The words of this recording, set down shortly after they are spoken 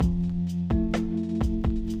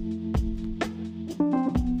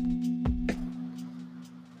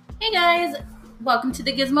Hey guys, welcome to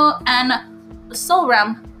the Gizmo and Soul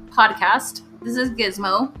Realm podcast. This is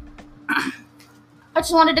Gizmo. I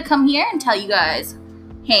just wanted to come here and tell you guys,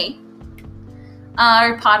 hey,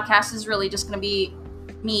 our podcast is really just going to be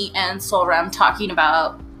me and Soul Realm talking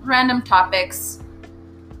about random topics.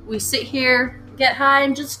 We sit here, get high,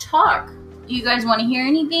 and just talk. You guys want to hear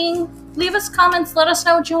anything? Leave us comments, let us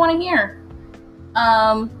know what you want to hear.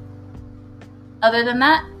 Other than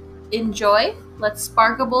that, enjoy, let's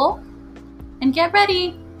spark a bowl, and get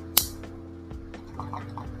ready.